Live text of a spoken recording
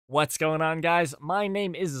What's going on, guys? My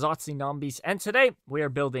name is ZotziNombies, and today we are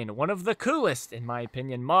building one of the coolest, in my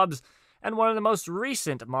opinion, mobs, and one of the most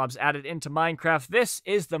recent mobs added into Minecraft. This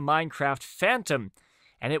is the Minecraft Phantom,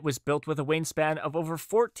 and it was built with a wingspan of over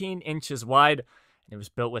 14 inches wide, and it was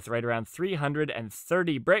built with right around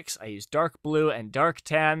 330 bricks. I used dark blue and dark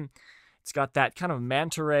tan. It's got that kind of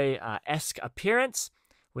manta-ray-esque appearance,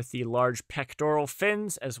 with the large pectoral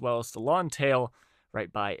fins, as well as the long tail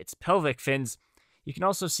right by its pelvic fins. You can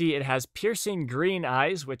also see it has piercing green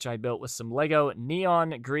eyes, which I built with some Lego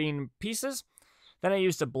neon green pieces. Then I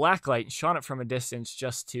used a black light and shone it from a distance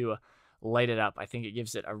just to light it up. I think it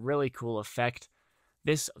gives it a really cool effect.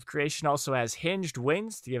 This creation also has hinged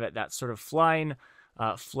wings to give it that sort of flying,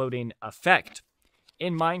 floating effect.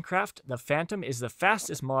 In Minecraft, the Phantom is the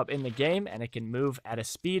fastest mob in the game, and it can move at a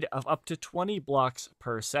speed of up to 20 blocks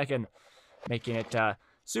per second, making it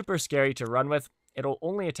super scary to run with. It'll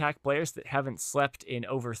only attack players that haven't slept in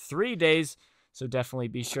over 3 days, so definitely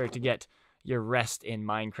be sure to get your rest in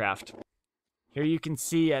Minecraft. Here you can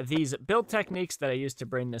see these build techniques that I used to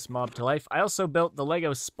bring this mob to life. I also built the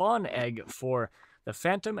Lego spawn egg for the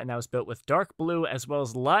Phantom, and that was built with dark blue as well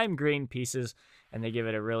as lime green pieces, and they give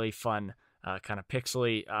it a really fun kind of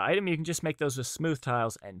pixely item. You can just make those with smooth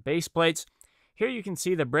tiles and base plates. Here you can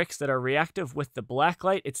see the bricks that are reactive with the black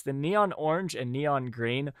light. It's the neon orange and neon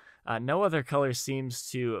green. No other color seems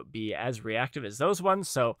to be as reactive as those ones,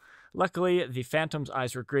 so luckily the Phantom's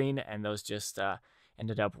eyes were green, and those just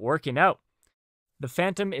ended up working out. The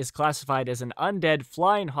Phantom is classified as an undead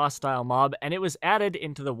flying hostile mob, and it was added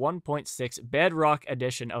into the 1.6 Bedrock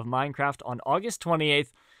Edition of Minecraft on August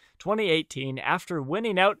 28th, 2018, after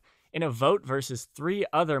winning out in a vote versus 3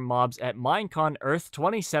 other mobs at MineCon Earth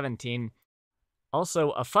 2017. Also,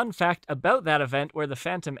 a fun fact about that event where the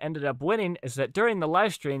Phantom ended up winning is that during the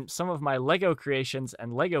live stream, some of my Lego creations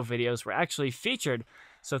and Lego videos were actually featured.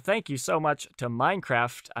 So thank you so much to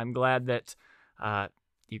Minecraft. I'm glad that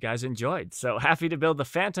you guys enjoyed. So happy to build the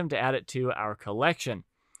Phantom to add it to our collection.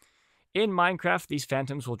 In Minecraft, these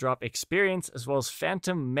Phantoms will drop experience as well as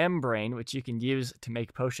Phantom Membrane, which you can use to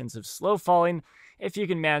make potions of slow falling if you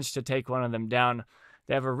can manage to take one of them down.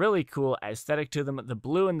 They have a really cool aesthetic to them. The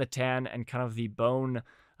blue and the tan and kind of the bone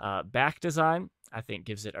back design, I think,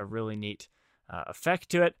 gives it a really neat effect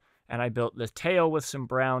to it. And I built the tail with some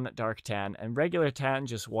brown, dark tan, and regular tan,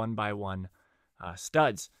 just 1x1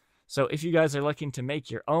 studs. So if you guys are looking to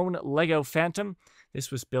make your own Lego Phantom,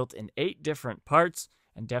 this was built in 8 different parts,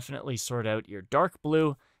 and definitely sort out your dark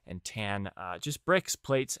blue and tan, just bricks,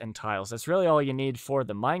 plates, and tiles. That's really all you need for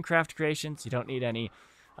the Minecraft creations. You don't need any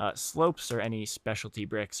slopes or any specialty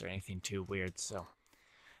bricks or anything too weird. So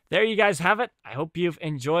there you guys have it. I hope you've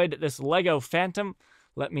enjoyed this Lego Phantom.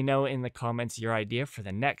 Let me know in the comments your idea for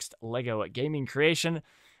the next Lego gaming creation.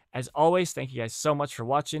 As always, thank you guys so much for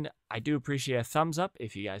watching. I do appreciate a thumbs up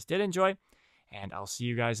if you guys did enjoy, and I'll see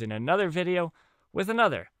you guys in another video with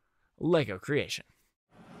another Lego creation.